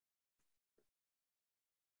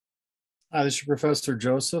Hi, this is Professor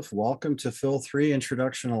Joseph. Welcome to Phil 3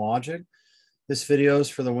 Introduction to Logic. This video is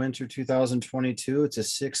for the winter 2022. It's a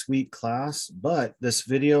 6-week class, but this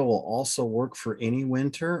video will also work for any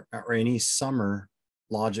winter or any summer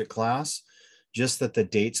logic class, just that the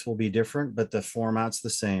dates will be different, but the format's the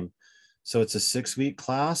same. So it's a 6-week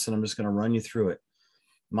class, and I'm just going to run you through it.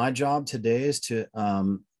 My job today is to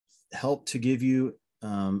help to give you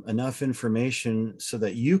enough information so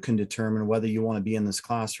that you can determine whether you want to be in this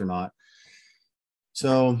class or not.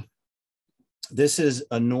 So this is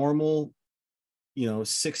a normal,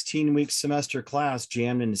 16-week semester class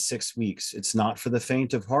jammed into 6 weeks. It's not for the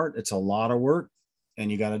faint of heart. It's a lot of work, and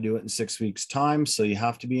you got to do it in 6 weeks time. So you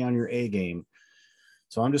have to be on your A game.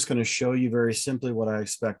 So I'm just going to show you very simply what I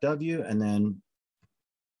expect of you, and then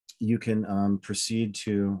you can proceed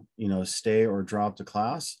to, stay or drop the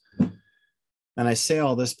class. And I say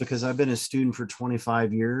all this because I've been a student for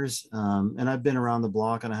 25 years, and I've been around the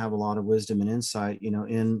block, and I have a lot of wisdom and insight,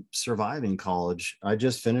 in surviving college. I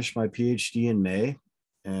just finished my PhD in May,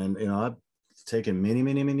 and, I've taken many,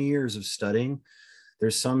 many, many years of studying.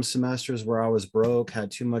 There's some semesters where I was broke,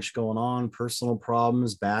 had too much going on, personal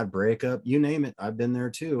problems, bad breakup, you name it. I've been there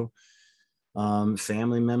too.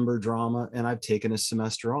 Family member drama, and I've taken a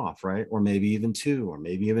semester off, right? Or maybe even 2, or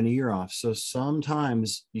maybe even a year off. So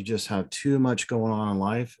sometimes you just have too much going on in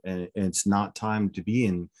life, and it's not time to be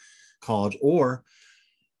in college, or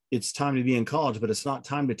it's time to be in college, but it's not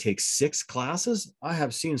time to take 6 classes. I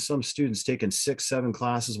have seen some students taking 6, 7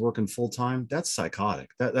 classes, working full time. That's psychotic.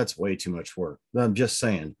 That's way too much work. I'm just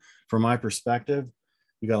saying, from my perspective,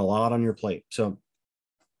 you got a lot on your plate. So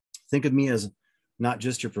think of me as not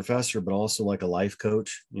just your professor, but also like a life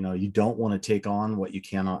coach. You don't want to take on what you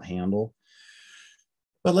cannot handle.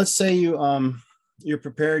 But let's say you're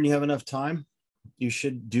prepared and you have enough time. You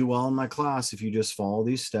should do well in my class if you just follow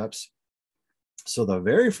these steps. So the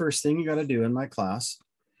very first thing you got to do in my class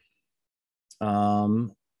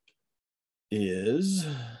is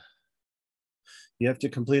you have to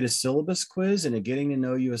complete a syllabus quiz and a getting to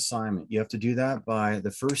know you assignment. You have to do that by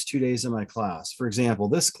the first 2 days of my class. For example,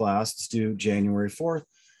 this class is due January 4th,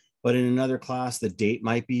 but in another class, the date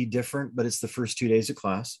might be different, but it's the first 2 days of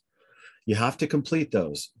class. You have to complete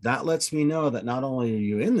those. That lets me know that not only are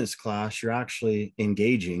you in this class, you're actually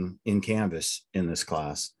engaging in Canvas in this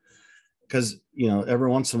class. Because, every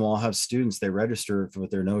once in a while I'll have students, they register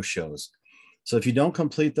with their no-shows. So if you don't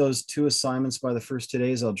complete those 2 assignments by the first 2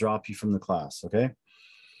 days, I'll drop you from the class, okay?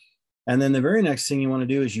 And then the very next thing you want to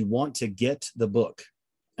do is you want to get the book.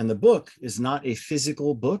 And the book is not a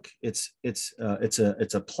physical book. It's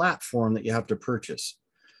a platform that you have to purchase.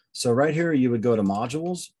 So right here, you would go to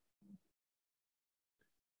modules.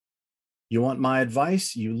 You want my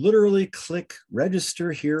advice? You literally click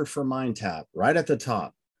register here for MindTap right at the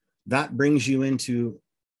top. That brings you into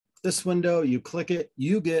this window. You click it,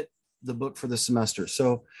 you get the book for the semester.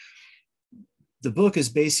 So the book is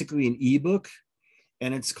basically an ebook,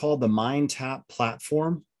 and it's called the MindTap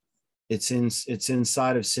platform. It's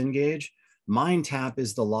inside of Cengage. MindTap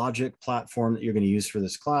is the logic platform that you're going to use for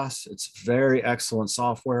this class. It's very excellent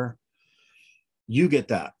software. You get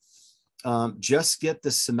that. Just get the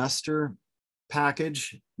semester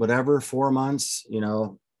package, whatever, 4 months,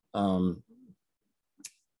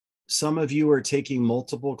 some of you are taking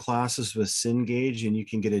multiple classes with Cengage and you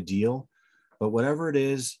can get a deal, but whatever it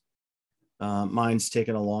is, mine's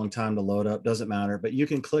taken a long time to load up, doesn't matter, but you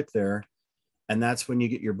can click there and that's when you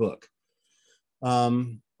get your book. I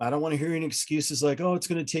don't want to hear any excuses like, oh, it's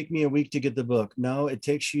going to take me a week to get the book. No, it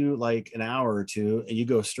takes you like an hour or 2 and you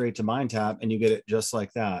go straight to MindTap and you get it just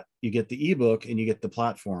like that. You get the ebook and you get the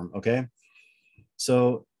platform, okay?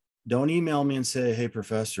 So don't email me and say, hey,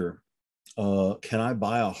 professor, can I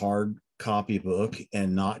buy a hard copy book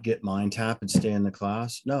and not get MindTap and stay in the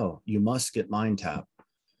class? No, you must get MindTap.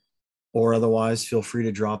 Or otherwise, feel free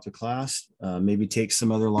to drop the class. Maybe take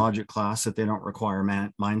some other logic class that they don't require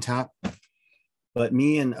MindTap. But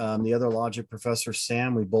me and the other logic professor,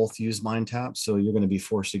 Sam, we both use MindTap, so you're going to be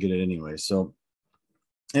forced to get it anyway. So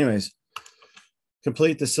anyways,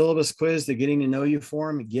 complete the syllabus quiz, the getting to know you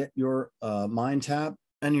form, get your MindTap,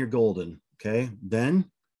 and you're golden, okay? Then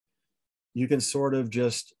you can sort of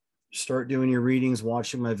just start doing your readings,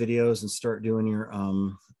 watching my videos, and start doing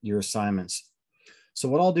your assignments. So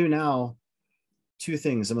what I'll do now, 2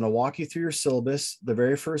 things. I'm going to walk you through your syllabus. The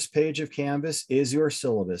very first page of Canvas is your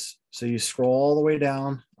syllabus. So you scroll all the way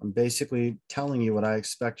down. I'm basically telling you what I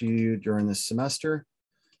expect you during this semester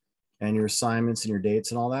and your assignments and your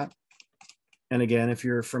dates and all that. And again, if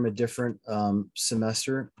you're from a different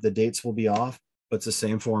semester, the dates will be off, but it's the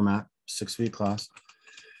same format, 6-week class.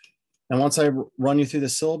 And once I run you through the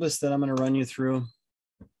syllabus, then I'm going to run you through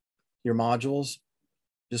your modules,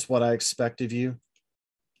 just what I expect of you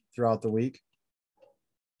throughout the week.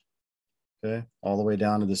 Okay, all the way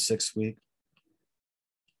down to the 6th week.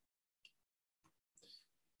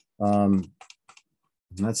 And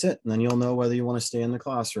that's it. And then you'll know whether you want to stay in the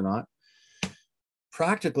class or not.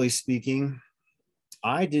 Practically speaking,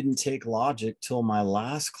 I didn't take logic till my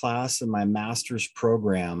last class in my master's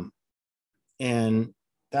program. And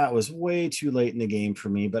that was way too late in the game for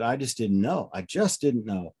me, but I just didn't know. I just didn't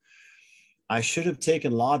know. I should have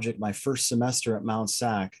taken logic my first semester at Mount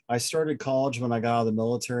Sac. I started college when I got out of the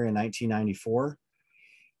military in 1994,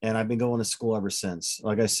 and I've been going to school ever since.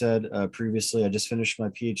 Like I said previously, I just finished my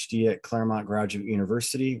PhD at Claremont Graduate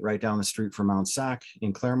University, right down the street from Mount Sac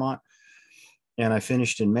in Claremont. And I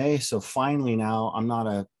finished in May. So finally now I'm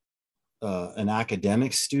not an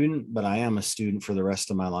academic student, but I am a student for the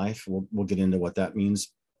rest of my life. We'll get into what that means.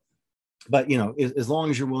 But, you know, as long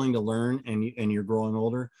as you're willing to learn and you're growing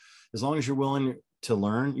older, as long as you're willing to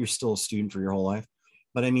learn, you're still a student for your whole life.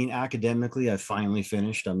 But I mean, academically, I finally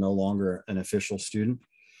finished. I'm no longer an official student.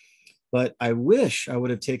 But I wish I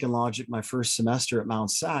would have taken logic my first semester at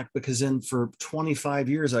Mount Sac, because then for 25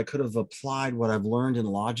 years, I could have applied what I've learned in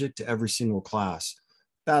logic to every single class.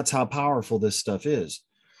 That's how powerful this stuff is.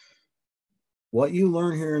 What you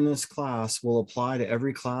learn here in this class will apply to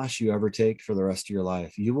every class you ever take for the rest of your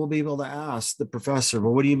life. You will be able to ask the professor,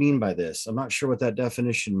 well, what do you mean by this? I'm not sure what that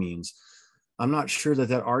definition means. I'm not sure that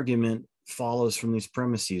that argument follows from these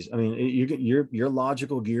premises. I mean, your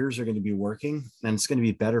logical gears are going to be working, and it's going to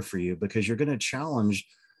be better for you because you're going to challenge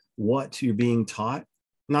what you're being taught.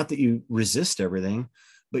 Not that you resist everything,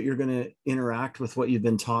 but you're going to interact with what you've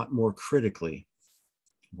been taught more critically,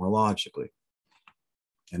 more logically.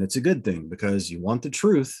 And it's a good thing because you want the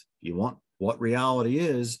truth, you want what reality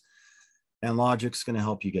is, and logic's going to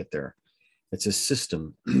help you get there. It's a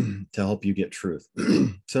system to help you get truth.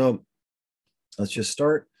 So let's just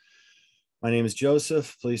start. My name is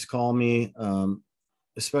Joseph. Please call me,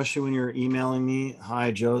 especially when you're emailing me.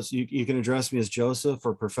 Hi, Joseph. You can address me as Joseph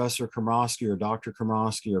or Professor Komrosky or Dr.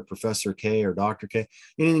 Komrosky or Professor K or Dr. K,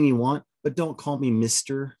 anything you want, but don't call me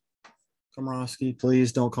Mr. Komrosky.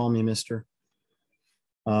 Please don't call me Mr.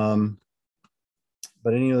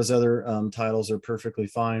 But any of those other titles are perfectly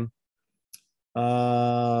fine.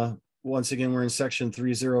 Once again, we're in section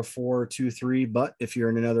 30423, but if you're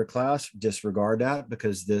in another class, disregard that,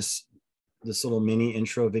 because this little mini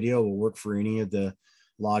intro video will work for any of the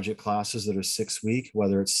logic classes that are 6 week,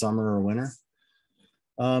 whether it's summer or winter.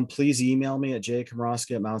 Please email me at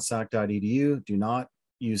jkomrosky@mountsac.edu. Do not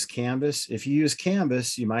use Canvas. If you use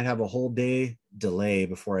Canvas, you might have a whole day delay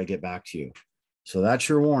before I get back to you. So that's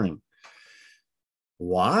your warning.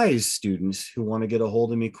 Wise students who want to get a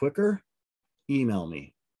hold of me quicker, email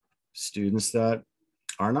me. Students that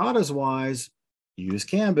are not as wise, use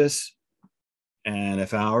Canvas. And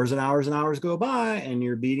if hours and hours and hours go by and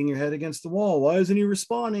you're beating your head against the wall, why isn't he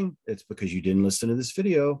responding? It's because you didn't listen to this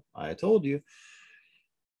video. I told you.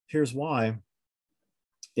 Here's why.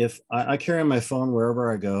 If I carry my phone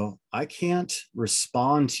wherever I go, I can't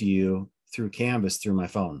respond to you through Canvas through my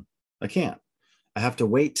phone. I can't. I have to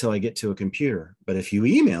wait till I get to a computer. But if you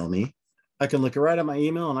email me, I can look right at my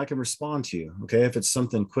email and I can respond to you. Okay. If it's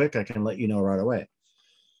something quick, I can let you know right away.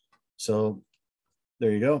 So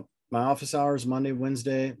there you go. My office hours, Monday,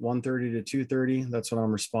 Wednesday, 1:30 to 2:30. That's when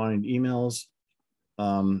I'm responding to emails.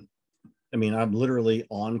 I mean, I'm literally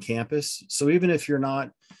on campus. So even if you're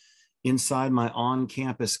not inside my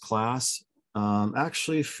on-campus class,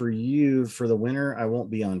 actually for you, for the winter, I won't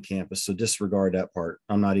be on campus. So disregard that part.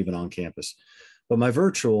 I'm not even on campus. But my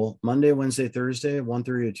virtual, Monday, Wednesday, Thursday,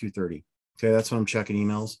 1:30 to 2:30. Okay, that's when I'm checking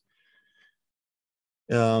emails.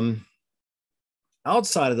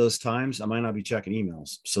 Outside of those times, I might not be checking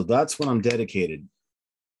emails. So that's when I'm dedicated.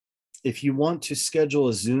 If you want to schedule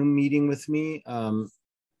a Zoom meeting with me,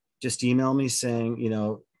 just email me saying, you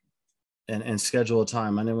know, and schedule a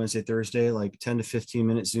time. Monday, Wednesday, Thursday, like 10 to 15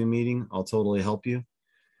 minute Zoom meeting. I'll totally help you.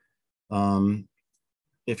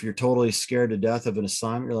 If you're totally scared to death of an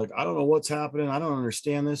assignment, you're like, I don't know what's happening, I don't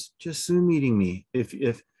understand this, just Zoom meeting me.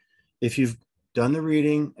 If you've done the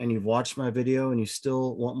reading and you've watched my video and you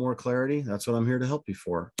still want more clarity, that's what I'm here to help you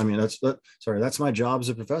for. I mean, that's my job as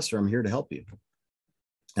a professor. I'm here to help you.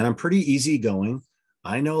 And I'm pretty easygoing.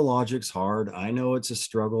 I know logic's hard. I know it's a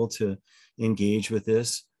struggle to engage with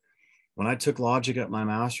this. When I took logic at my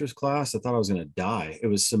master's class, I thought I was going to die. It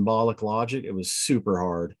was symbolic logic. It was super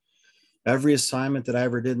hard. Every assignment that I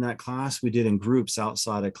ever did in that class, we did in groups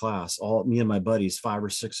outside of class. All me and my buddies, 5 or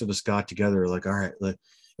 6 of us got together, like, all right,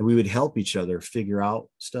 and we would help each other figure out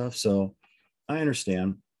stuff. So I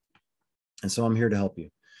understand. And so I'm here to help you.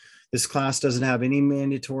 This class doesn't have any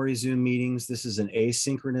mandatory Zoom meetings. This is an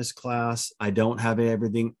asynchronous class. I don't have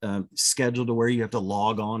everything scheduled to where you have to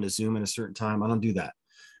log on to Zoom at a certain time. I don't do that.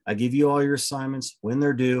 I give you all your assignments when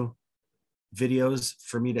they're due, videos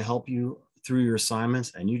for me to help you through your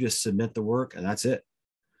assignments, and you just submit the work, and that's it.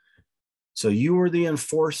 So you are the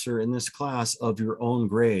enforcer in this class of your own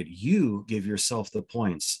grade. You give yourself the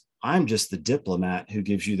points. I'm just the diplomat who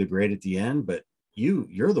gives you the grade at the end, but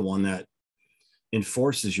you're the one that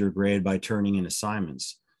enforces your grade by turning in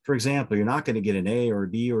assignments. For example, you're not going to get an A or a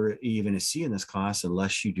B or even a C in this class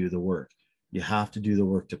unless you do the work. You have to do the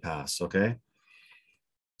work to pass, okay?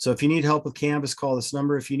 So if you need help with Canvas, call this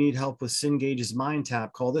number. If you need help with Cengage's Mind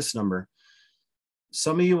Tap, call this number.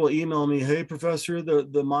 Some of you will email me, hey, professor,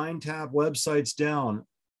 the Mind Tap website's down.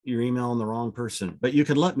 You're emailing the wrong person, but you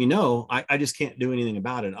can let me know. I just can't do anything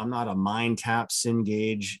about it. I'm not a Mind Tap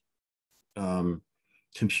Cengage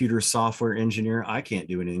computer software engineer. I can't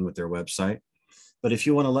do anything with their website. But if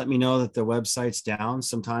you want to let me know that the website's down,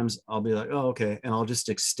 sometimes I'll be like, oh, okay. And I'll just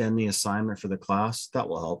extend the assignment for the class. That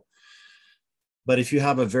will help. But if you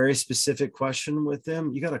have a very specific question with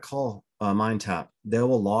them, you got to call MindTap. They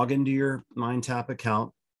will log into your MindTap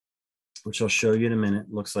account, which I'll show you in a minute.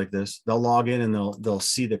 It looks like this. They'll log in and they'll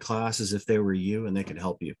see the class as if they were you, and they can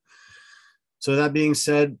help you. So that being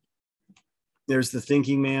said, there's the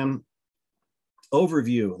thinking man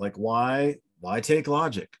overview. Like why take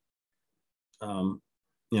logic?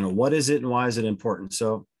 What is it and why is it important?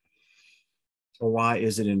 So, or why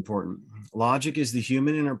is it important? Logic is a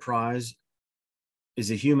human enterprise,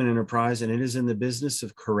 and it is in the business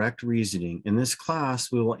of correct reasoning. In this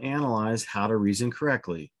class, we will analyze how to reason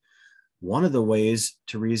correctly. One of the ways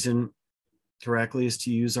to reason correctly is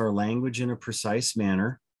to use our language in a precise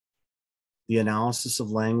manner. The analysis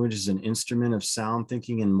of language is an instrument of sound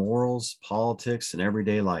thinking in morals, politics, and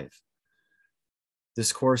everyday life.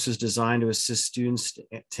 This course is designed to assist students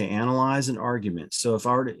to analyze an argument. So if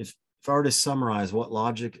I were to summarize what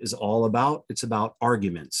logic is all about, it's about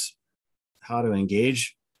arguments. How to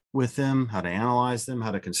engage with them, how to analyze them,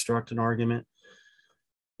 how to construct an argument.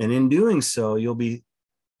 And in doing so, you'll be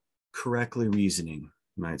correctly reasoning,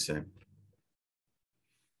 you might say.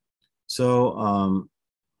 So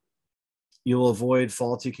you'll avoid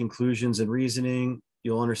faulty conclusions in reasoning.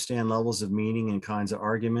 You'll understand levels of meaning and kinds of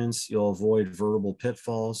arguments. You'll avoid verbal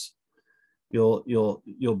pitfalls.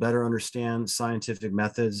 You'll better understand scientific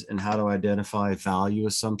methods and how to identify value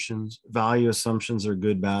assumptions. Value assumptions are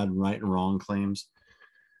good, bad, right, and wrong claims.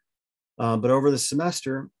 But over the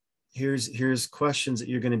semester, here's questions that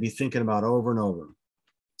you're going to be thinking about over and over.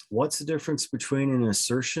 What's the difference between an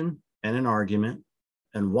assertion and an argument?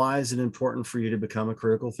 And why is it important for you to become a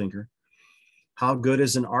critical thinker? How good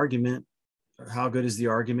is an argument? How good is the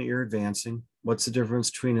argument you're advancing? What's the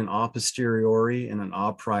difference between an a posteriori and an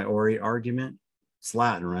a priori argument? It's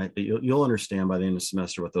Latin, right? But you'll understand by the end of the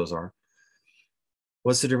semester what those are.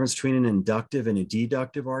 What's the difference between an inductive and a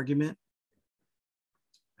deductive argument?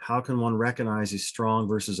 How can one recognize a strong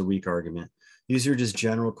versus a weak argument? These are just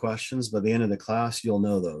general questions. By the end of the class, you'll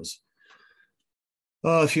know those.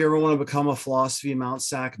 If you ever want to become a philosophy Mount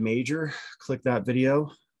SAC major, click that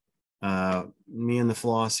video. Me and the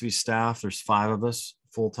philosophy staff, there's 5 of us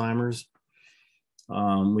full-timers.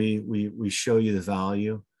 We show you the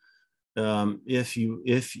value. If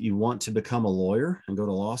you want to become a lawyer and go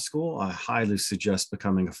to law school, I highly suggest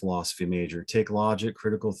becoming a philosophy major. Take logic,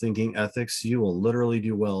 critical thinking, ethics. You will literally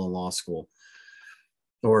do well in law school,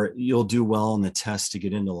 or you'll do well in the test to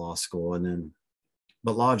get into law school.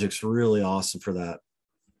 But logic's really awesome for that.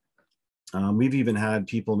 We've even had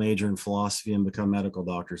people major in philosophy and become medical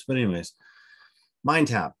doctors. But anyways,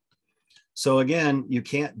 MindTap. So again, you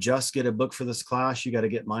can't just get a book for this class. You got to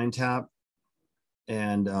get MindTap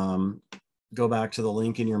and go back to the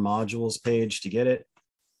link in your modules page to get it.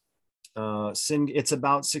 It's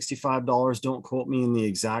about $65. Don't quote me in the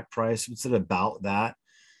exact price. It's at about that.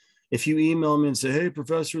 If you email me and say, hey,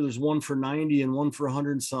 professor, there's one for 90 and one for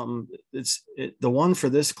 100 and something, the one for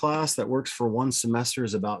this class that works for one semester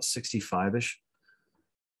is about 65-ish.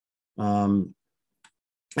 And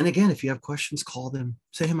again, if you have questions, call them.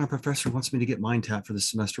 Say, hey, my professor wants me to get MindTap for this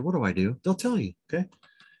semester. What do I do? They'll tell you, okay?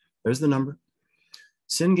 There's the number.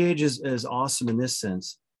 Cengage is awesome in this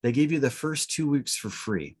sense. They give you the first 2 weeks for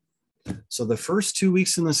free. So the first 2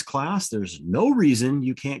 weeks in this class, there's no reason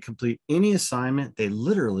you can't complete any assignment. They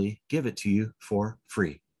literally give it to you for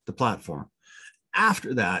free, the platform.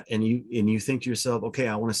 After that, and you think to yourself, okay,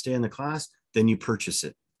 I want to stay in the class, then you purchase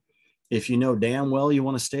it. If you know damn well you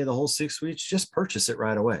want to stay the whole 6 weeks, just purchase it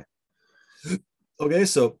right away. Okay,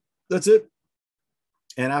 so that's it.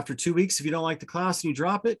 And after 2 weeks, if you don't like the class and you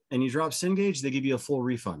drop it and you drop Cengage, they give you a full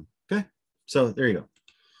refund. Okay. So there you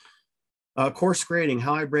go. Course grading,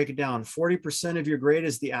 how I break it down. 40% of your grade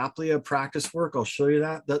is the Applia practice work. I'll show you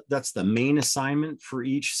that. That's the main assignment for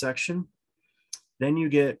each section. Then you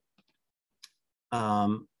get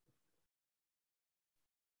the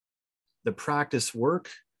practice work.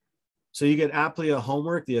 So you get Applia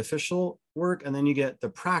homework, the official work, and then you get the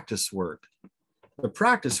practice work. The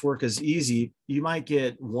practice work is easy. You might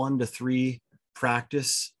get 1 to 3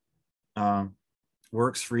 practice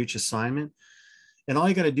works for each assignment. And all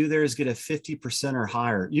you got to do there is get a 50% or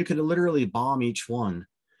higher. You could literally bomb each one.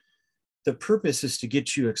 The purpose is to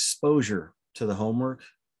get you exposure to the homework.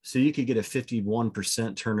 So you could get a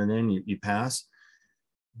 51% turn it in, you pass.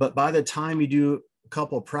 But by the time you do a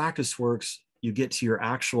couple of practice works, you get to your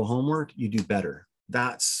actual homework, you do better.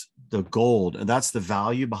 That's the gold. And that's the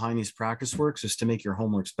value behind these practice works, is to make your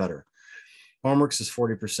homeworks better. Homeworks is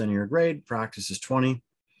 40% of your grade, practice is 20.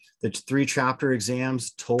 The 3 chapter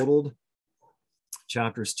exams totaled,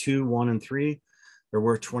 chapters 2, 1, and 3, they're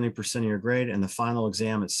worth 20% of your grade. And the final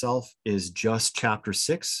exam itself is just chapter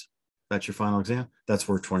 6. That's your final exam. That's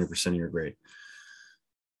worth 20% of your grade.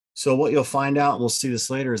 So what you'll find out, and we'll see this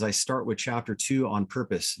later, is I start with chapter 2 on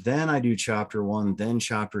purpose. Then I do chapter 1, then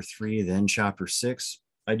chapter 3, then chapter 6.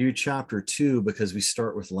 I do chapter 2 because we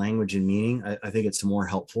start with language and meaning. I think it's more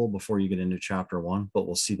helpful before you get into chapter 1, but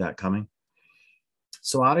we'll see that coming.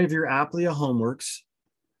 So out of your Applia homeworks,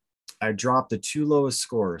 I drop the 2 lowest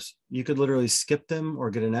scores. You could literally skip them or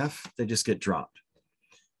get an F. They just get dropped.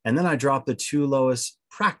 And then I drop the 2 lowest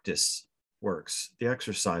practice works, the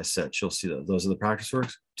exercise sets. You'll see those. Those are the practice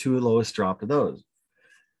works. 2 lowest drop to those.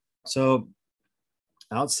 So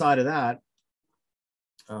outside of that,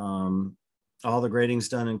 all the grading's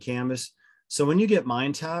done in Canvas. So when you get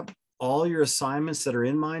MindTap, all your assignments that are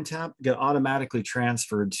in MindTap get automatically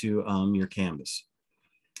transferred to your Canvas.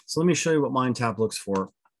 So let me show you what MindTap looks for,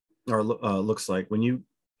 or looks like. When you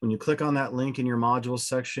click on that link in your modules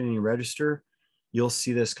section and you register, you'll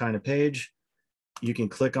see this kind of page. You can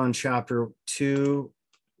click on chapter 2,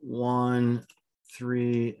 1,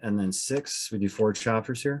 3, and then 6. We do 4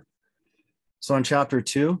 chapters here. So on chapter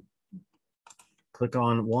 2, click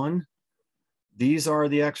on 1. These are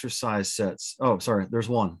the exercise sets. Oh, sorry, there's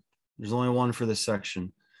 1. There's only 1 for this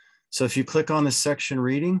section. So if you click on the section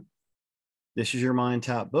reading, this is your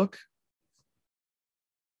MindTap book.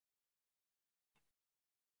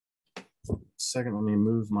 Second, let me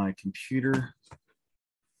move my computer.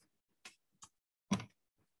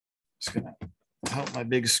 Just gonna help my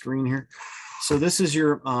big screen here. So this is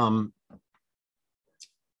your MindTap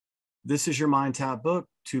book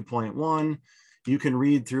 2.1. You can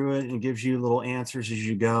read through it and it gives you little answers as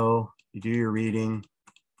you go. You do your reading.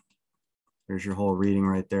 There's your whole reading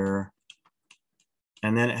right there.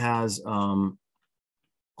 And then it has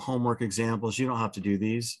homework examples. You don't have to do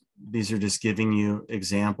these. These are just giving you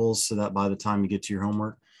examples so that by the time you get to your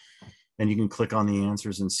homework, and you can click on the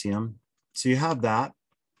answers and see them. So you have that.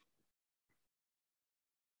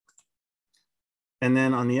 And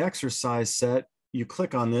then on the exercise set, you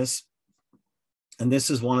click on this, and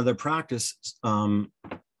this is one of the practice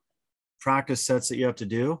sets that you have to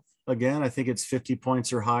do. Again, I think it's 50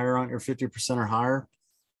 points or higher on, or 50% or higher.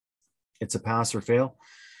 It's a pass or fail.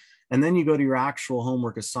 And then you go to your actual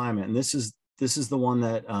homework assignment. And this is the one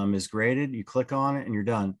that is graded. You click on it and you're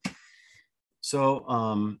done.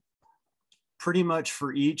 So pretty much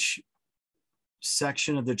for each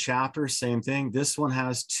section of the chapter, same thing. This one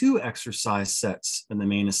has 2 exercise sets in the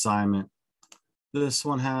main assignment. This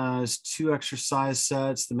one has 2 exercise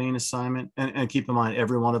sets, the main assignment. And keep in mind,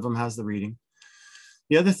 every one of them has the reading.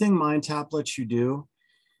 The other thing MindTap lets you do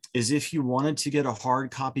is if you wanted to get a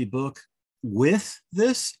hard copy book with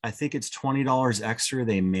this, I think it's $20 extra.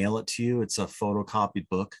 They mail it to you. It's a photocopied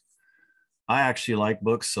book. I actually like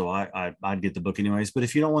books, so I'd get the book anyways. But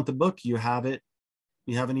if you don't want the book, you have it.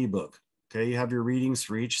 You have an ebook. Okay, you have your readings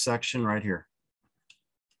for each section right here.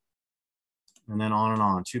 And then on and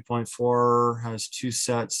on. 2.4 has 2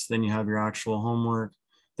 sets. Then you have your actual homework.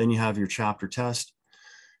 Then you have your chapter test.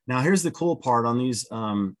 Now here's the cool part on these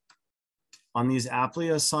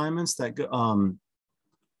Applia assignments that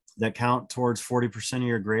count towards 40% of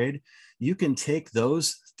your grade. You can take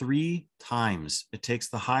those 3 times. It takes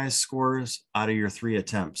the highest scores out of your 3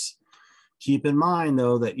 attempts. Keep in mind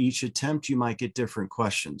though that each attempt you might get different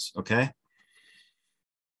questions. Okay.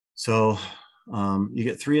 So you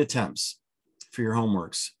get 3 attempts for your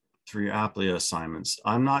homeworks, for your Applia assignments.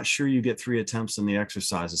 I'm not sure you get 3 attempts in the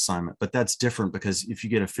exercise assignment, but that's different because if you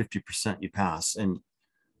get a 50%, you pass, and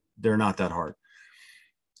they're not that hard.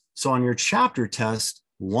 So on your chapter test,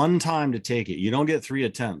 one time to take it. You don't get 3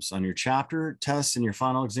 attempts on your chapter tests and your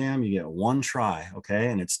final exam. You get 1 try.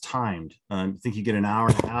 Okay. And it's timed. I think you get an hour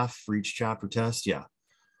and a half for each chapter test. Yeah.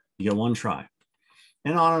 You get 1 try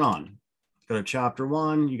and on and on. Go to chapter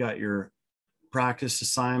 1. You got your practice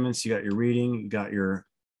assignments. You got your reading. You got your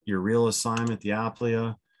real assignment, the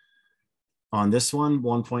Aplia. On this one,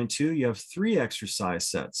 1.2, you have 3 exercise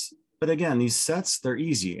sets. But again, these sets, they're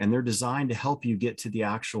easy and they're designed to help you get to the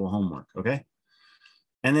actual homework. Okay.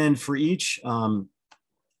 And then for each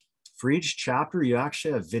chapter, you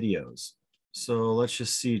actually have videos. So let's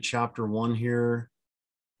just see chapter 1 here.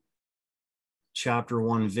 Chapter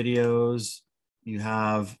 1 videos. You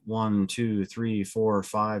have 1, 2, 3, 4,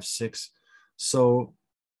 5, 6. So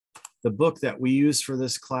the book that we use for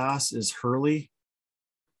this class is Hurley's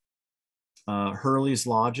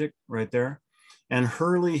Logic right there. And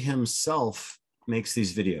Hurley himself makes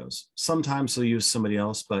these videos. Sometimes he'll use somebody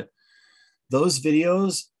else, but those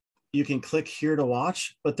videos you can click here to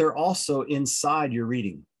watch, but they're also inside your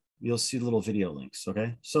reading. You'll see little video links,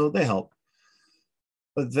 okay? So they help.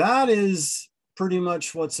 But that is pretty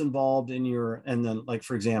much what's involved in your, and then like,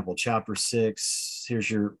 for example, chapter 6,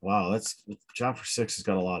 here's your, wow, chapter 6 has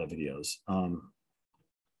got a lot of videos.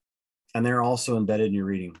 And they're also embedded in your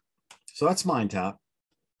reading. So that's MindTap.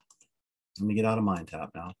 Let me get out of MindTap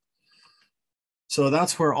now. So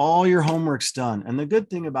that's where all your homework's done. And the good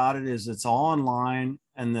thing about it is it's all online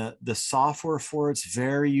and the software for it's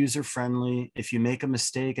very user-friendly. If you make a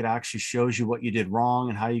mistake, it actually shows you what you did wrong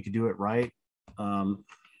and how you could do it right.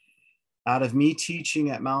 Out of me teaching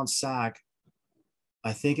at Mount SAC,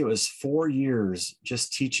 I think it was 4 years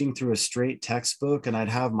just teaching through a straight textbook, and I'd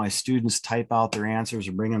have my students type out their answers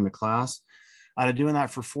or bring them to class. Out of doing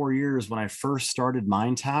that for 4 years, when I first started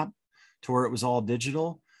MindTap to where it was all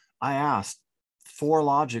digital, I asked 4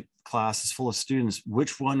 logic classes full of students,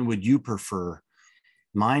 which one would you prefer,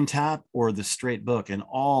 MindTap or the straight book? And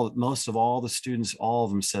most of all the students, all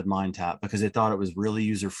of them said MindTap because they thought it was really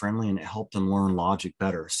user-friendly and it helped them learn logic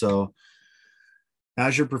better. So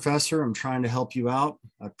as your professor, I'm trying to help you out.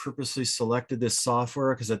 I purposely selected this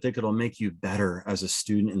software because I think it'll make you better as a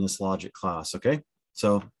student in this logic class, okay?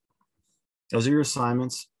 So those are your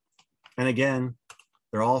assignments. And again,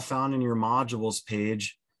 they're all found in your modules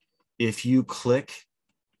page. If you click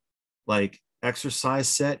like exercise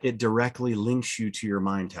set, it directly links you to your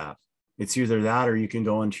MindTap. It's either that or you can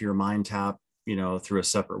go into your MindTap, through a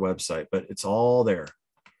separate website, but it's all there.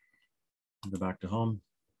 Go back to home.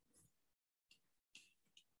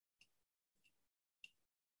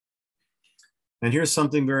 And here's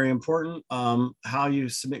something very important, how you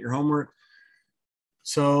submit your homework.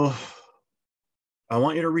 So I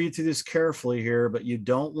want you to read through this carefully here, but you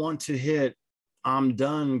don't want to hit I'm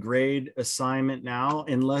done grade assignment now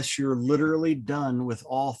unless you're literally done with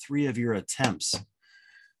all 3 of your attempts.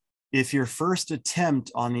 If your first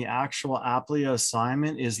attempt on the actual Aplia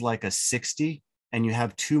assignment is like a 60 and you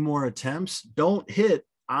have 2 more attempts, don't hit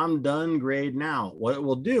I'm done grade now. What it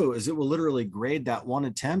will do is it will literally grade that 1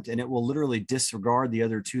 attempt and it will literally disregard the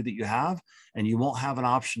other 2 that you have, and you won't have an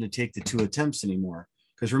option to take the 2 attempts anymore.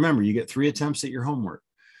 Because remember, you get 3 attempts at your homework.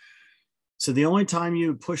 So the only time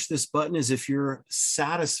you push this button is if you're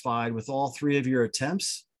satisfied with all 3 of your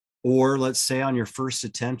attempts, or let's say on your first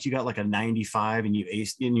attempt, you got like a 95 and you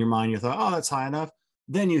aced in your mind, you thought, oh, that's high enough.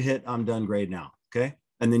 Then you hit I'm done grade now, okay?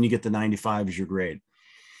 And then you get the 95 as your grade.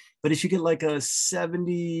 But if you get like a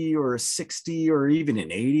 70 or a 60 or even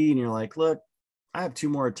an 80 and you're like, look, I have 2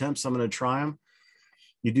 more attempts, I'm going to try them.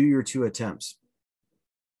 You do your 2 attempts.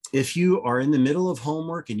 If you are in the middle of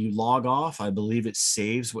homework and you log off, I believe it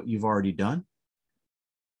saves what you've already done.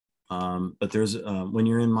 But there's when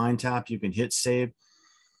you're in MindTap, you can hit save.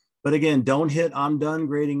 But again, don't hit I'm done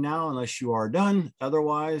grading now unless you are done.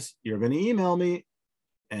 Otherwise, you're going to email me.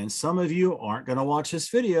 And some of you aren't going to watch this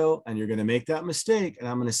video and you're going to make that mistake. And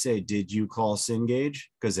I'm going to say, did you call Cengage?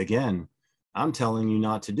 Because again, I'm telling you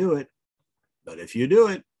not to do it. But if you do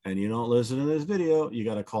it and you don't listen to this video, you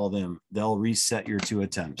got to call them. They'll reset your 2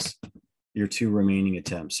 attempts, your 2 remaining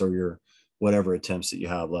attempts, or your whatever attempts that you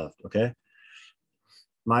have left. Okay.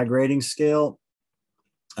 My grading scale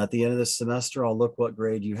at the end of the semester, I'll look what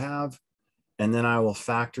grade you have, and then I will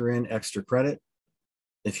factor in extra credit.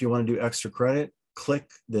 If you want to do extra credit, click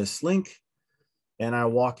this link and I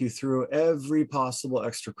walk you through every possible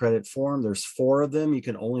extra credit form. There's 4 of them. You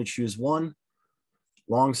can only choose 1.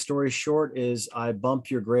 Long story short is I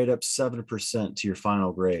bump your grade up 7% to your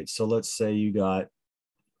final grade. So let's say you got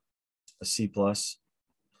a C+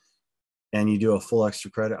 and you do a full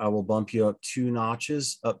extra credit. I will bump you up 2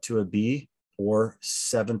 notches up to a B, or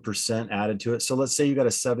 7% added to it. So let's say you got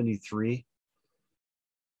a 73.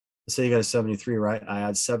 say you got a 73, right? I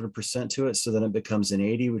add 7% to it. So then it becomes an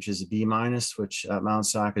 80, which is a B minus, which at Mount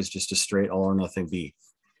SAC is just a straight all or nothing B.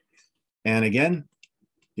 And again,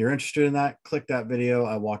 you're interested in that, click that video.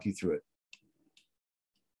 I walk you through it.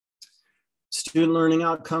 Student learning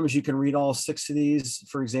outcomes, you can read all 6 of these.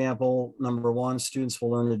 For example, number 1, students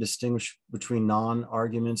will learn to distinguish between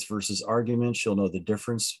non-arguments versus arguments. You'll know the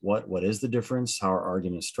difference. What is the difference? How are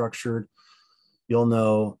arguments structured? You'll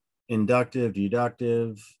know inductive,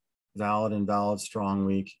 deductive, valid, invalid, strong,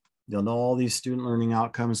 weak. You'll know all these student learning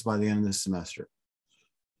outcomes by the end of the semester.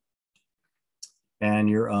 And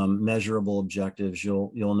your measurable objectives,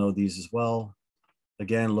 you'll know these as well.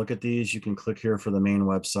 Again, look at these. You can click here for the main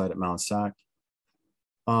website at Mount SAC.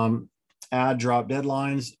 Add drop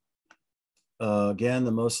deadlines. Again,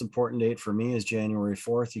 the most important date for me is January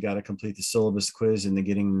 4th. You got to complete the syllabus quiz and the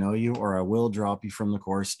getting to know you, or I will drop you from the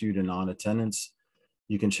course due to non-attendance.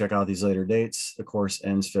 You can check out these later dates. The course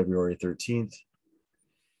ends February 13th.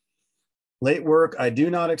 Late work. I do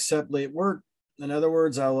not accept late work. In other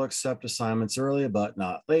words, I will accept assignments early, but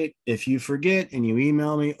not late. If you forget and you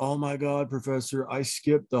email me, oh my God, professor, I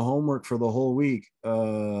skipped the homework for the whole week.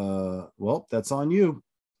 Well, that's on you.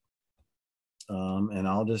 And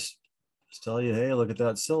I'll just tell you, hey, look at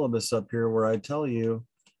that syllabus up here where I tell you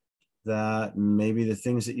that maybe the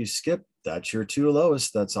things that you skip, that's your 2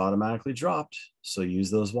 lowest, that's automatically dropped. So use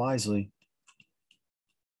those wisely.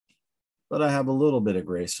 But I have a little bit of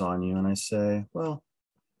grace on you and I say, well,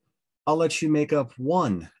 I'll let you make up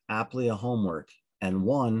 1 APLIA homework and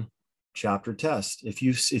 1 chapter test. If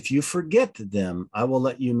you forget them, I will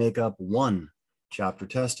let you make up 1 chapter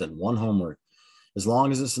test and 1 homework, as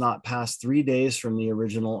long as it's not past 3 days from the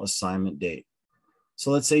original assignment date. So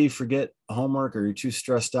let's say you forget homework or you're too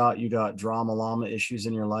stressed out, you got drama llama issues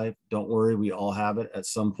in your life. Don't worry, we all have it at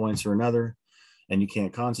some points or another, and you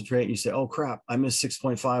can't concentrate. You say, oh crap, I missed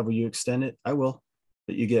 6.5, will you extend it? I will,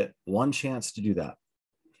 but you get 1 chance to do that.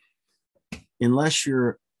 Unless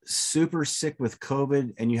you're super sick with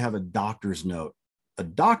COVID and you have a doctor's note. A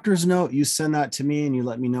doctor's note, you send that to me and you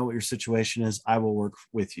let me know what your situation is. I will work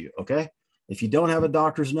with you, okay? If you don't have a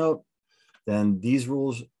doctor's note, then these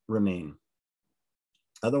rules remain.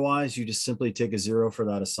 Otherwise, you just simply take a 0 for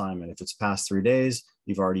that assignment. If it's past 3 days,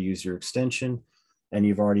 you've already used your extension and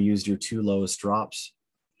you've already used your 2 lowest drops.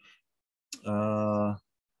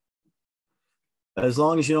 As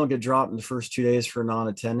long as you don't get dropped in the first 2 days for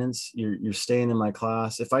non-attendance, you're staying in my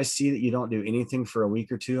class. If I see that you don't do anything for a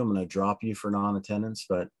week or 2, I'm going to drop you for non-attendance.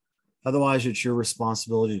 But otherwise, it's your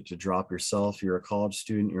responsibility to drop yourself. You're a college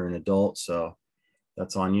student, you're an adult, so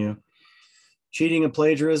that's on you. Cheating and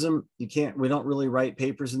plagiarism, we don't really write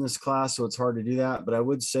papers in this class, so it's hard to do that. But I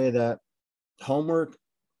would say that homework,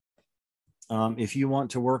 if you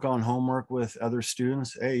want to work on homework with other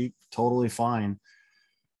students, hey, totally fine.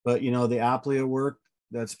 But, you know, the APLIA work,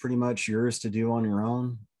 that's pretty much yours to do on your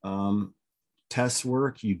own. Test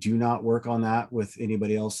work, you do not work on that with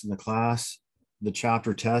anybody else in the class. The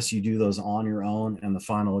chapter tests, you do those on your own and the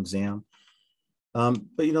final exam.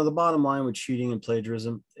 But, you know, the bottom line with cheating and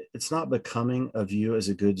plagiarism, it's not becoming of you as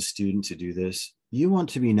a good student to do this. You want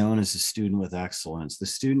to be known as a student with excellence, the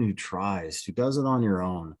student who tries, who does it on your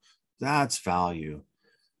own. That's value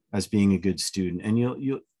as being a good student. And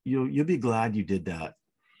you'll be glad you did that.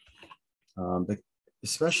 But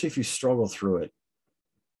especially if you struggle through it,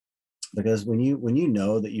 because when you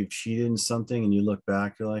know that you've cheated in something and you look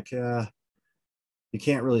back, you're like, yeah, you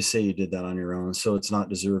can't really say you did that on your own, so it's not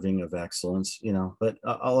deserving of excellence, you know. But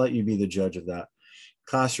I'll let you be the judge of that.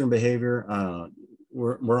 Classroom behavior,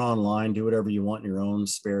 we're online. Do whatever you want in your own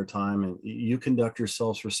spare time, and you conduct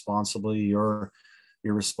yourselves responsibly. You're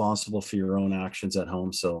responsible for your own actions at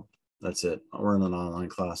home. So that's it. We're in an online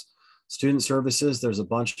class. Student services, there's a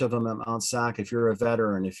bunch of them at Mount SAC. If you're a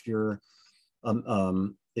veteran, if you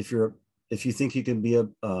think you can be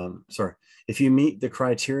if you meet the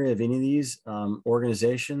criteria of any of these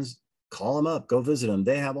organizations, call them up, go visit them.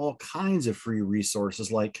 They have all kinds of free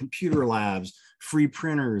resources like computer labs, free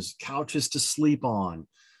printers, couches to sleep on,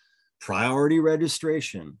 priority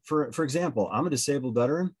registration. For example, I'm a disabled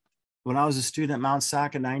veteran. When I was a student at Mount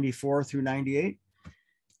SAC in 94 through 98,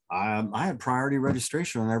 I had priority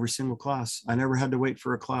registration on every single class. I never had to wait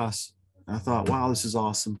for a class. I thought, wow, this is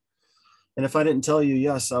awesome. And if I didn't tell you,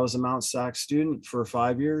 yes, I was a Mount SAC student for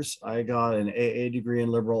 5 years. I got an AA degree in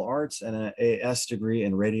liberal arts and an AS degree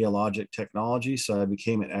in radiologic technology. So I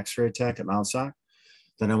became an X-ray tech at Mount SAC.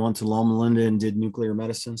 Then I went to Loma Linda and did nuclear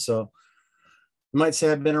medicine. So you might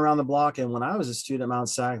say I've been around the block. And when I was a student at Mount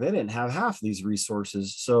SAC, they didn't have half of these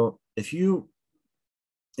resources. So if you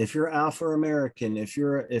if you're Afro-American, if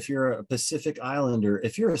you're a Pacific Islander,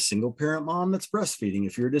 if you're a single parent mom that's breastfeeding,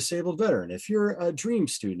 if you're a disabled veteran, if you're a dream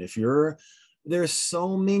student, there's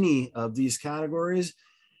so many of these categories,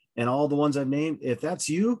 and all the ones I've named. If that's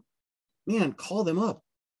you, man, call them up.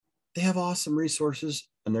 They have awesome resources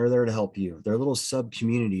and they're there to help you. They're little sub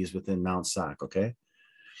communities within Mount SAC. Okay.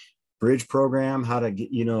 Bridge program, how to get,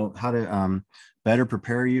 how to better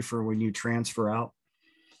prepare you for when you transfer out.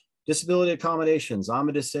 Disability accommodations. I'm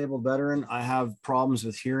a disabled veteran. I have problems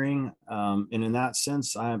with hearing. And in that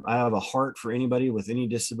sense, I have a heart for anybody with any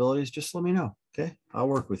disabilities. Just let me know. Okay. I'll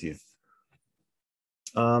work with you.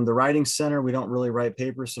 The writing center, we don't really write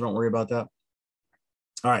papers, so don't worry about that.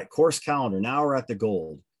 All right. Course calendar. Now we're at the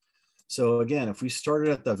gold. So again, if we started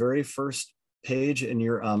at the very first page in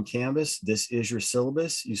your Canvas, this is your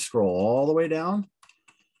syllabus. You scroll all the way down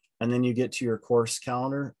and then you get to your course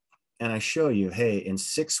calendar. And I show you, hey, in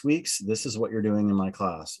 6 weeks, this is what you're doing in my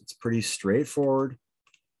class. It's pretty straightforward.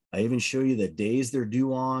 I even show you the days they're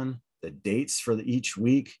due on, the dates for each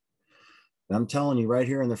week. And I'm telling you right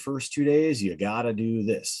here in the first 2 days, you got to do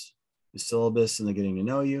this, the syllabus and the getting to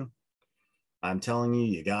know you. I'm telling you,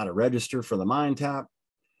 you got to register for the Mind Tap.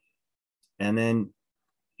 And then,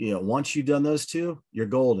 once you've done those two, you're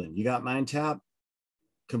golden. You got Mind Tap,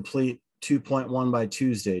 complete 2.1 by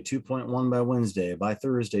Tuesday, 2.1 by Wednesday, by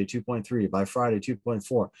Thursday, 2.3, by Friday,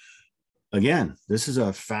 2.4. Again, this is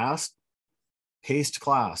a fast-paced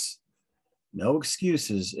class. No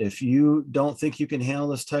excuses. If you don't think you can handle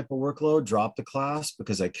this type of workload, drop the class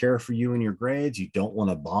because I care for you and your grades. You don't want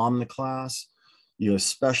to bomb the class. You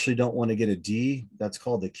especially don't want to get a D. That's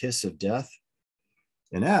called the kiss of death.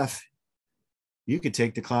 An F, you could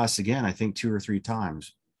take the class again, I think 2 or 3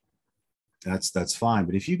 times. That's fine.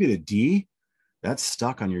 But if you get a D, that's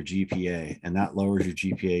stuck on your GPA and that lowers your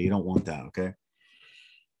GPA. You don't want that, okay?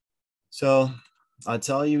 So I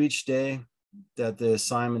tell you each day that the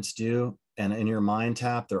assignments due, and in your Mind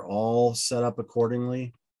Tap, they're all set up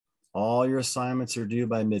accordingly. All your assignments are due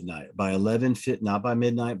by midnight, by 11, not by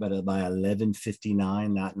midnight, but by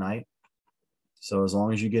 11:59 that night. So as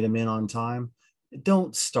long as you get them in on time,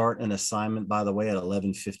 don't start an assignment, by the way, at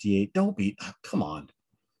 11:58. Come on.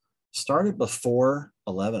 Start it before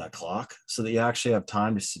 11 o'clock so that you actually have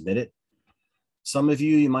time to submit it. Some of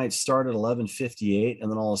you might start at 11:58 and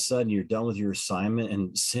then all of a sudden you're done with your assignment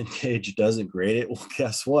and Cengage doesn't grade it. Well,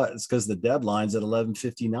 guess what? It's because the deadline's at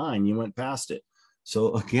 11:59. You went past it.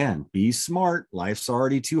 So again, be smart. Life's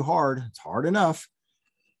already too hard. It's hard enough.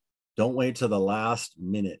 Don't wait till the last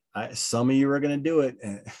minute. Some of you are going to do it.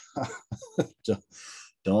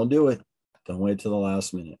 Don't do it. Don't wait till the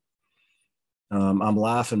last minute. I'm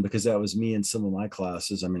laughing because that was me in some of my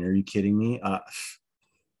classes. I mean, are you kidding me?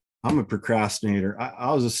 I'm a procrastinator.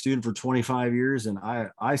 I was a student for 25 years and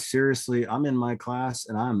I seriously, I'm in my class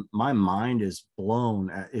and my mind is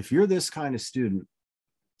blown. If you're this kind of student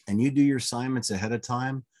and you do your assignments ahead of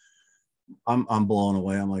time, I'm blown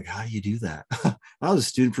away. I'm like, how do you do that? I was a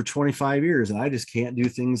student for 25 years and I just can't do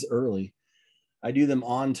things early. I do them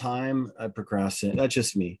on time. I procrastinate. That's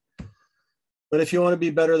just me. But if you want to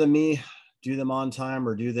be better than me, do them on time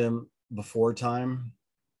or do them before time.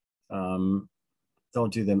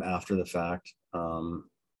 Don't do them after the fact. I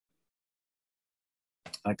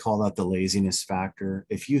call that the laziness factor.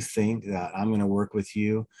 If you think that I'm going to work with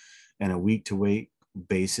you on a week-to-week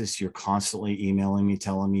basis, you're constantly emailing me,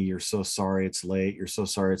 telling me you're so sorry it's late. You're so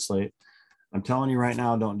sorry it's late. I'm telling you right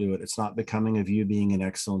now, don't do it. It's not becoming of you being an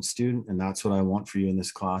excellent student. And that's what I want for you in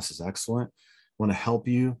this class is excellent. I want to help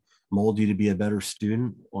you, mold you to be a better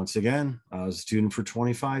student. Once again, I was a student for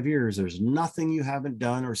 25 years. There's nothing you haven't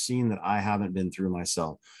done or seen that I haven't been through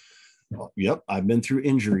myself. Yep, I've been through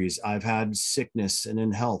injuries. I've had sickness and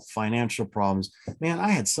in health, financial problems. Man, I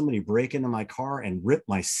had somebody break into my car and rip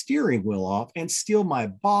my steering wheel off and steal my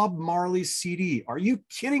Bob Marley CD. Are you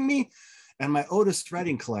kidding me? And my Otis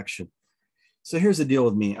Redding collection. So here's the deal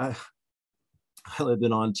with me. I lived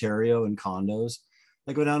in Ontario in condos.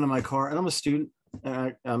 I go down to my car and I'm a student.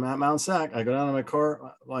 I'm at Mount SAC. I go down to my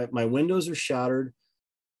car. My windows are shattered.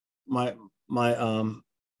 My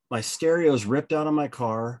stereo's ripped out of my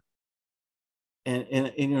car.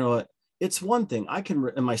 And you know what? It's one thing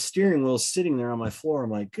and my steering wheel's sitting there on my floor.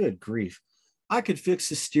 I'm like, good grief. I could fix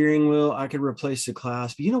the steering wheel. I could replace the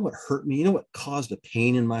clasp. But you know what hurt me? You know what caused a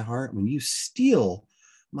pain in my heart? When you steal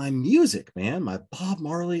my music, man, my Bob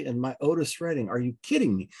Marley and my Otis Redding. Are you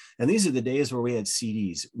kidding me? And these are the days where we had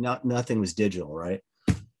CDs. Nothing was digital, right?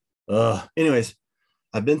 Anyways,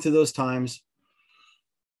 I've been through those times.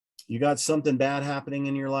 You got something bad happening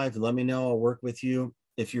in your life, let me know. I'll work with you.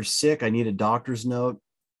 If you're sick, I need a doctor's note.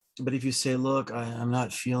 But if you say, look, I'm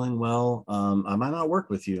not feeling well, I might not work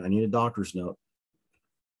with you. I need a doctor's note.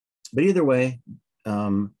 But either way,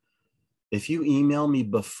 if you email me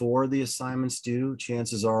before the assignment's due,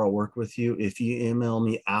 chances are I'll work with you. If you email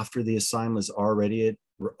me after the assignment's already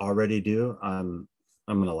due, I'm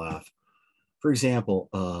gonna laugh. For example,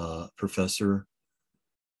 Professor,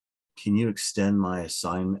 can you extend my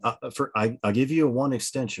assignment? I'll give you one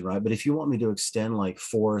extension, right? But if you want me to extend like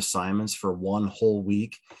 4 assignments for one whole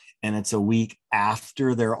week, and it's a week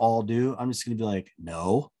after they're all due, I'm just gonna be like,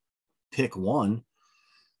 no, pick one,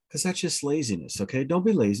 because that's just laziness. Okay, don't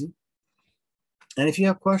be lazy. And if you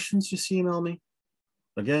have questions, just email me.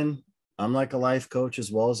 Again, I'm like a life coach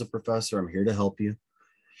as well as a professor. I'm here to help you.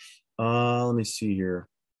 Let me see here.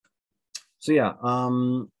 So yeah,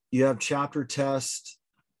 you have chapter test.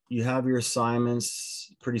 You have your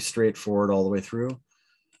assignments, pretty straightforward all the way through.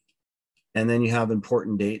 And then you have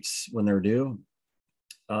important dates when they're due.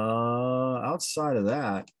 Outside of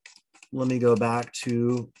that, let me go back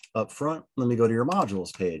to up front. Let me go to your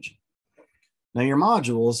modules page. Now your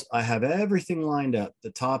modules, I have everything lined up.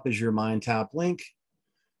 The top is your MindTap link.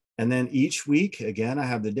 And then each week, again, I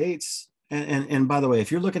have the dates. And by the way,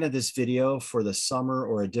 if you're looking at this video for the summer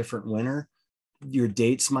or a different winter, your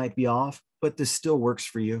dates might be off, but this still works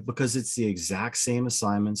for you because it's the exact same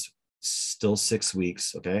assignments, still 6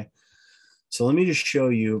 weeks, okay? So let me just show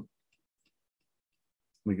you.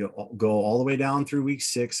 We go all the way down through week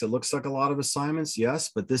 6. It looks like a lot of assignments, yes,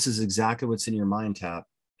 but this is exactly what's in your MindTap.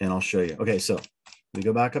 And I'll show you. Okay, so we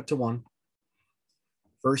go back up to 1.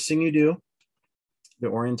 First thing you do, the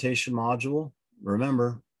orientation module.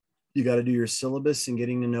 Remember, you got to do your syllabus and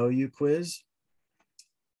getting to know you quiz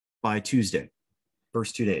by Tuesday,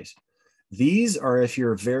 first 2 days. These are if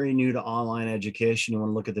you're very new to online education, you want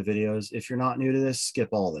to look at the videos. If you're not new to this, skip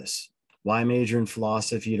all this. Why major in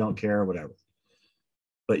philosophy? You don't care, whatever.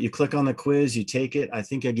 But you click on the quiz, you take it. I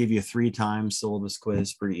think I give you 3 times syllabus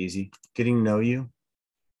quiz, pretty easy. Getting to know you.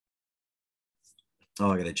 Oh,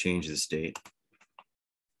 I got to change this date.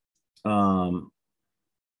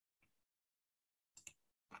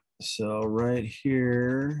 So right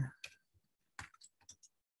here,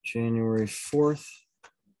 January 4th.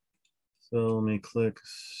 So let me click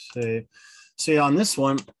save. So yeah, on this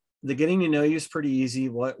one, the getting to know you is pretty easy.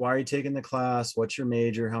 Why are you taking the class? What's your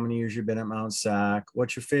major? How many years you've been at Mount SAC?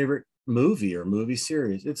 What's your favorite movie or movie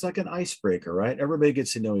series? It's like an icebreaker, right? Everybody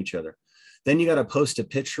gets to know each other. Then you got to post a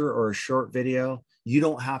picture or a short video. You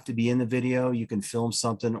don't have to be in the video. You can film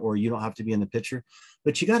something, or you don't have to be in the picture,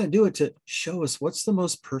 but you got to do it to show us what's the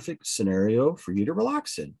most perfect scenario for you to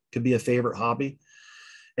relax in. Could be a favorite hobby.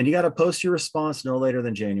 And you got to post your response no later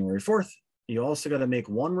than January 4th. You also got to make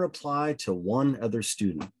 1 reply to 1 other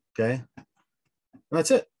student. Okay. And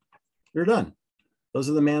that's it. You're done. Those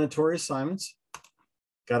are the mandatory assignments.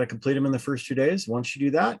 Got to complete them in the first 2 days. Once you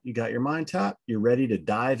do that, you got your MindTap. You're ready to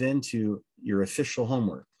dive into your official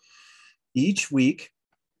homework. Each week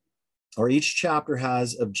or each chapter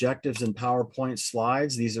has objectives and PowerPoint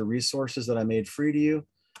slides. These are resources that I made free to you.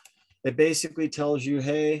 It basically tells you,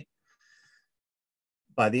 hey,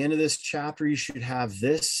 by the end of this chapter, you should have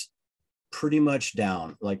this pretty much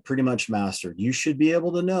down, like pretty much mastered. You should be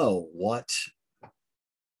able to know what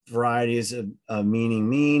varieties of meaning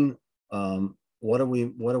mean. What do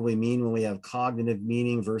we mean when we have cognitive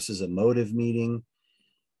meaning versus emotive meaning?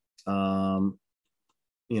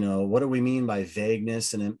 You know, what do we mean by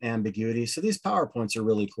vagueness and ambiguity? So these PowerPoints are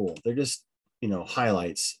really cool. They're just, you know,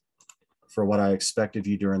 highlights for what I expect of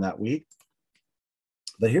you during that week.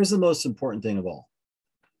 But here's the most important thing of all.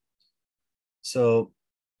 So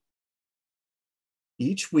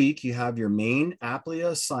each week you have your main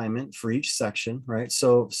Applia assignment for each section, right?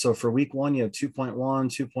 So for week 1, you have 2.1,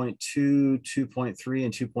 2.2, 2.3,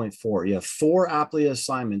 and 2.4. You have 4 Applia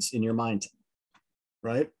assignments in your mind,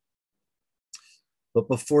 right? But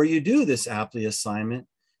before you do this Applia assignment,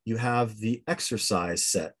 you have the exercise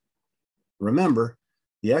set. Remember,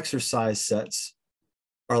 the exercise sets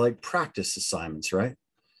are like practice assignments, right?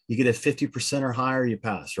 You get a 50% or higher, you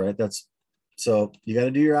pass, right? So you got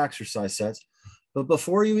to do your exercise sets. But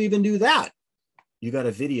before you even do that, you got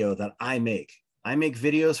a video that I make. I make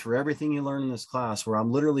videos for everything you learn in this class where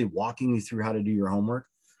I'm literally walking you through how to do your homework.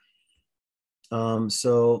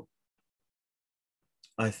 So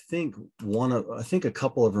I think a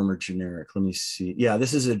couple of them are generic. Let me see. Yeah,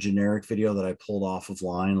 this is a generic video that I pulled off of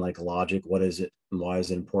line, like logic. What is it and why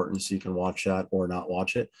is it important? So you can watch that or not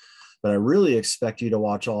watch it. But I really expect you to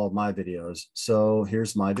watch all of my videos. So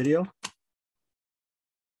here's my video.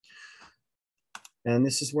 And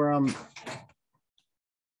this is where I'm.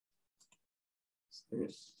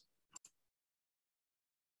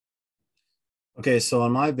 Okay, so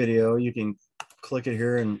on my video, you can click it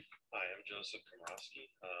here and. Hi, I'm Joseph Komorowski.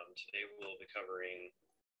 Today we'll be covering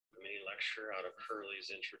a mini lecture out of Curley's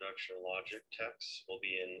Introduction to Logic text. We'll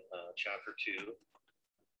be in chapter 2,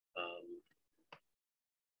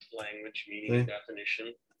 language, meaning, and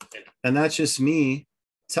definition. And that's just me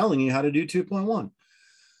telling you how to do 2.1.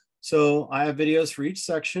 So I have videos for each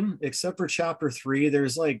section, except for chapter 3.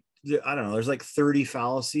 There's like, I don't know, there's like 30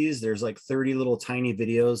 fallacies. There's like 30 little tiny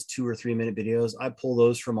videos, 2 or 3 minute videos. I pull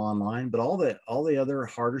those from online, but all the other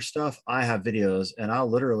harder stuff, I have videos and I'll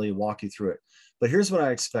literally walk you through it. But here's what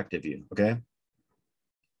I expect of you, okay?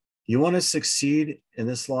 You want to succeed in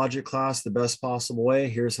this logic class the best possible way.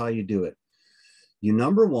 Here's how you do it.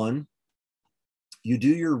 Number one, you do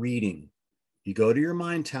your reading. You go to your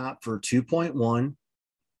mind tap for 2.1.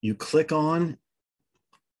 You click on,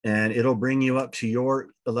 and it'll bring you up to your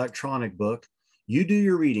electronic book. You do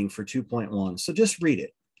your reading for 2.1. So just read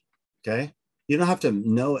it, okay? You don't have to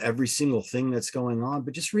know every single thing that's going on,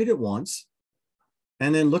 but just read it once.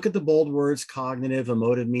 And then look at the bold words: cognitive,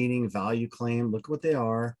 emotive meaning, value claim. Look what they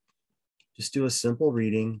are. Just do a simple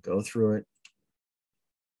reading, go through it.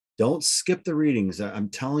 Don't skip the readings. I'm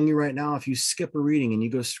telling you right now, if you skip a reading and you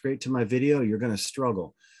go straight to my video, you're going to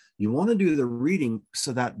struggle. You want to do the reading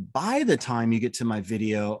so that by the time you get to my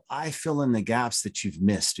video, I fill in the gaps that you've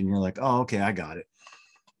missed. And you're like, oh, okay, I got it.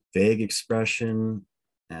 Vague expression,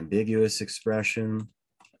 ambiguous expression.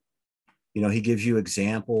 You know, he gives you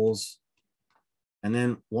examples. And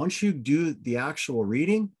then once you do the actual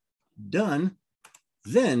reading, done,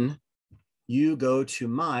 then you go to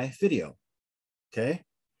my video, okay?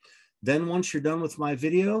 Then once you're done with my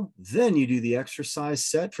video, then you do the exercise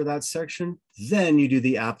set for that section. Then you do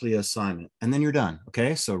the aptly assignment, and then you're done.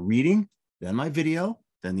 Okay, so reading, then my video,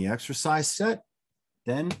 then the exercise set,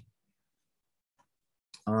 then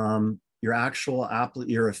your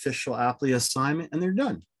official aptly assignment, and they're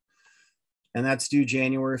done. And that's due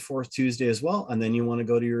January 4th, Tuesday as well. And then you want to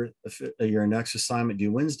go to your next assignment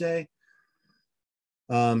due Wednesday.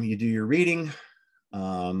 You do your reading.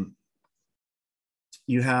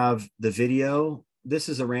 You have the video. This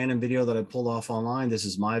is a random video that I pulled off online. This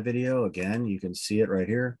is my video. Again, you can see it right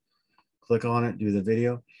here. Click on it, do the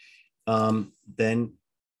video. Then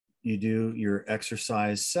you do your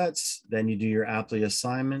exercise sets. Then you do your aptly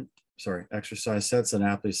assignment. Sorry, exercise sets and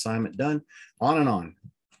aptly assignment, done. On and on.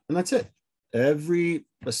 And that's it. Every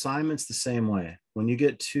assignment's the same way. When you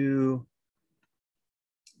get to,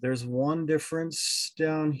 there's one difference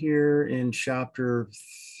down here in chapter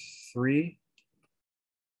 3.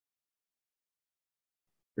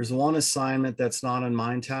 There's one assignment that's not on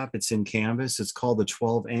MindTap. It's in Canvas. It's called the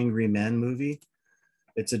 12 Angry Men movie.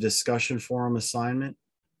 It's a discussion forum assignment.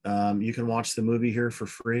 You can watch the movie here for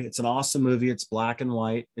free. It's an awesome movie. It's black and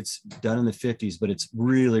white. It's done in the 50s, but it's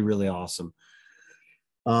really, really awesome.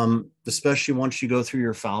 Especially once you go through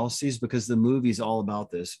your fallacies, because the movie's all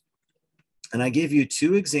about this. And I give you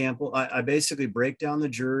 2 examples. I basically break down the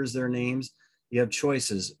jurors, their names. You have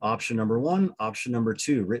choices. Option number 1, option number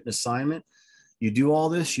 2, written assignment. You do all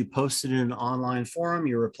this, you post it in an online forum,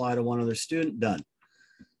 you reply to one other student, done.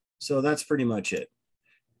 So that's pretty much it.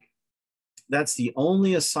 That's the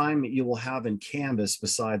only assignment you will have in Canvas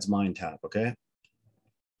besides MindTap, okay?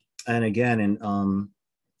 And again,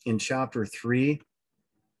 in chapter 3,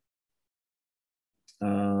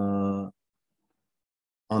 on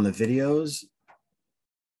the videos,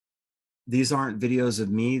 these aren't videos of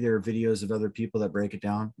me, they're videos of other people that break it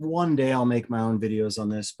down. One day I'll make my own videos on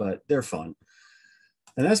this, but they're fun.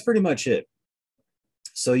 And that's pretty much it.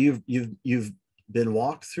 So you've been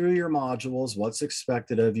walked through your modules, what's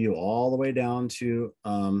expected of you, all the way down to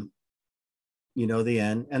the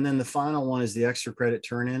end. And then the final one is the extra credit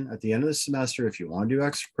turn in at the end of the semester. If you want to do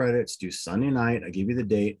extra credits, do Sunday night. I give you the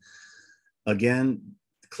date. Again,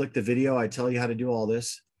 click the video. I tell you how to do all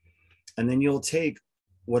this. And then you'll take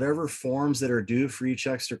whatever forms that are due for each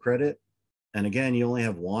extra credit. And again, you only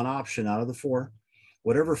have one option out of the 4.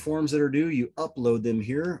 Whatever forms that are due, you upload them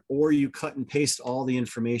here, or you cut and paste all the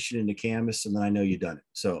information into Canvas, and then I know you've done it.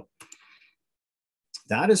 So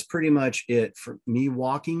that is pretty much it for me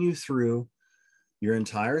walking you through your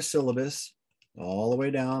entire syllabus, all the way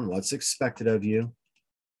down, what's expected of you,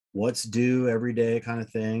 what's due every day kind of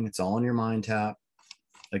thing. It's all in your MindTap.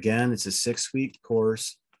 Again, it's a 6-week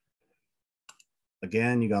course.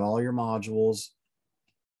 Again, you got all your modules.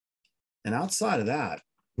 And outside of that,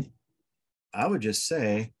 I would just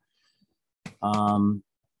say,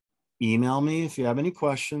 email me if you have any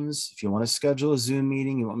questions. If you want to schedule a Zoom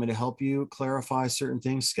meeting, you want me to help you clarify certain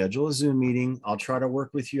things, schedule a Zoom meeting. I'll try to work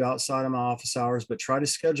with you outside of my office hours, but try to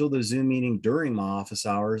schedule the Zoom meeting during my office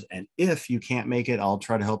hours. And if you can't make it, I'll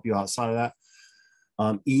try to help you outside of that.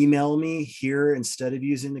 Email me here instead of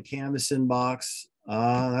using the Canvas inbox.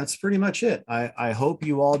 That's pretty much it. I hope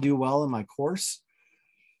you all do well in my course.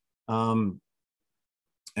 And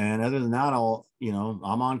other than that,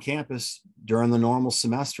 I'm on campus during the normal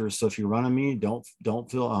semester. So if you're running me,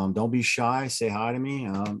 don't be shy. Say hi to me.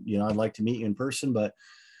 I'd like to meet you in person, but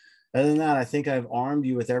other than that, I think I've armed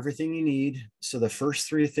you with everything you need. So the first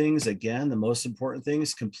three things, again, the most important thing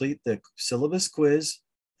is complete the syllabus quiz,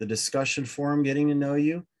 the discussion forum, getting to know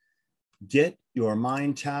you, get your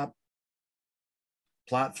MindTap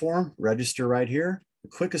platform, register right here. The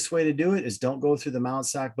quickest way to do it is don't go through the Mount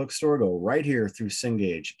Sac bookstore, go right here through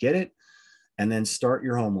Cengage, get it, and then start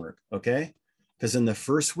your homework, okay? Because in the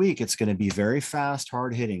first week, it's gonna be very fast,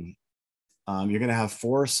 hard hitting. You're gonna have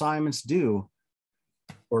 4 assignments due,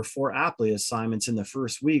 or 4 Apply assignments in the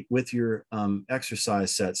first week with your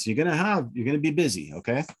exercise sets. So you're gonna be busy,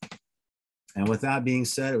 okay? And with that being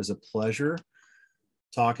said, it was a pleasure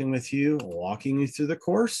talking with you, walking you through the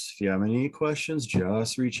course. If you have any questions,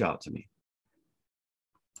 just reach out to me.